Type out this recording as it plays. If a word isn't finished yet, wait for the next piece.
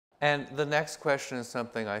And the next question is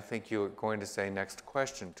something I think you're going to say next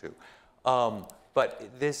question to.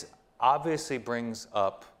 But this obviously brings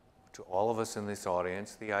up to all of us in this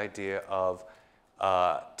audience the idea of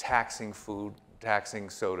taxing food, taxing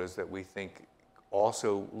sodas that we think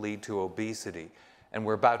also lead to obesity. And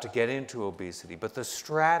we're about to get into obesity. But the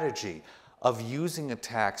strategy of using a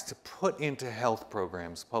tax to put into health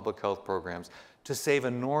programs, public health programs, to save the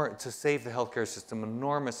healthcare system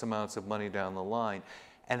enormous amounts of money down the line,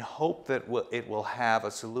 and hope that it will have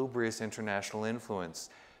a salubrious international influence.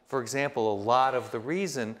 For example, a lot of the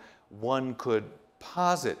reason one could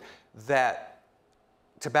posit that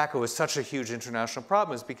tobacco is such a huge international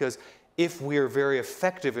problem is because if we're very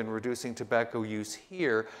effective in reducing tobacco use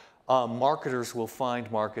here, marketers will find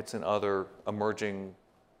markets in other emerging,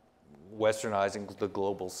 westernizing the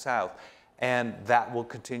global south, and that will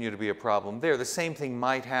continue to be a problem there. The same thing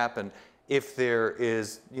might happen if there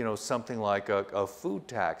is, something like a food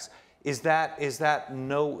tax.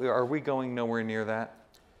 Are we going nowhere near that?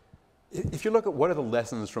 If you look at what are the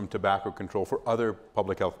lessons from tobacco control for other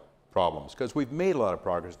public health problems, because we've made a lot of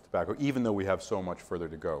progress in tobacco, even though we have so much further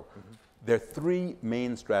to go. Mm-hmm. There are three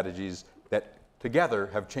main strategies that together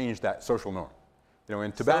have changed that social norm.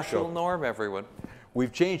 In tobacco, social norm, everyone.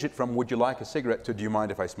 We've changed it from "would you like a cigarette" to "do you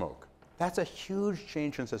mind if I smoke?" That's a huge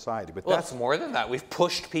change in society. But that's more than that. We've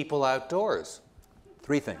pushed people outdoors.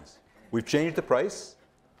 Three things. We've changed the price,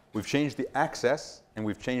 we've changed the access, and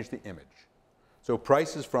we've changed the image. So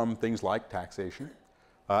price is from things like taxation.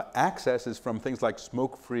 Access is from things like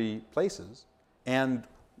smoke-free places and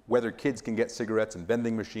whether kids can get cigarettes in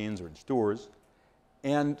vending machines or in stores.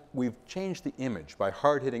 And we've changed the image by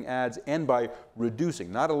hard-hitting ads and by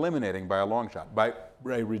reducing, not eliminating by a long shot, by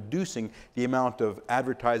reducing the amount of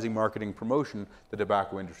advertising, marketing, promotion the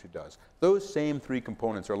tobacco industry does. Those same three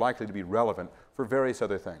components are likely to be relevant for various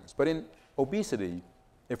other things. But in obesity,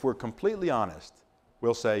 if we're completely honest,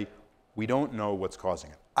 we'll say we don't know what's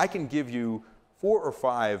causing it. I can give you 4 or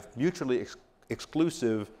 5 mutually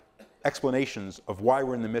exclusive explanations of why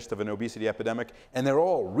we're in the midst of an obesity epidemic, and they're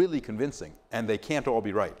all really convincing, and they can't all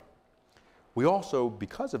be right. We also,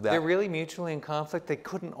 because of that... They're really mutually in conflict? They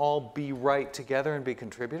couldn't all be right together and be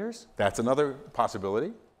contributors? That's another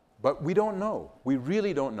possibility, but we don't know. We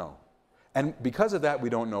really don't know. And because of that, we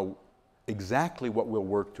don't know exactly what will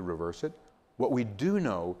work to reverse it. What we do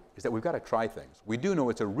know is that we've got to try things. We do know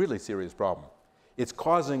it's a really serious problem. It's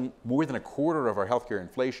causing more than 1/4 of our healthcare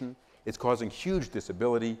inflation. It's causing huge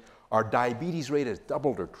disability. Our diabetes rate has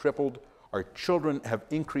doubled or tripled. Our children have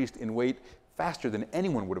increased in weight faster than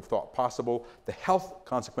anyone would have thought possible. The health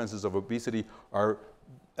consequences of obesity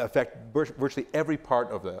affect virtually every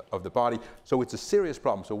part of the body. So it's a serious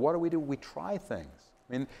problem. So what do? We try things.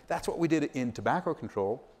 I mean, that's what we did in tobacco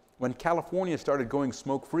control. When California started going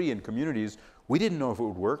smoke-free in communities, we didn't know if it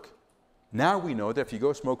would work. Now we know that if you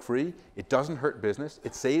go smoke-free, it doesn't hurt business,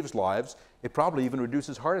 it saves lives, it probably even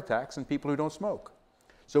reduces heart attacks in people who don't smoke.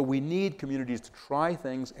 So we need communities to try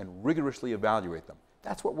things and rigorously evaluate them.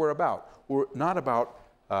 That's what we're about. We're not about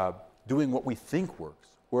doing what we think works.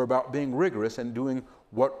 We're about being rigorous and doing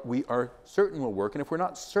what we are certain will work. And if we're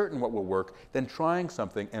not certain what will work, then trying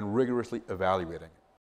something and rigorously evaluating.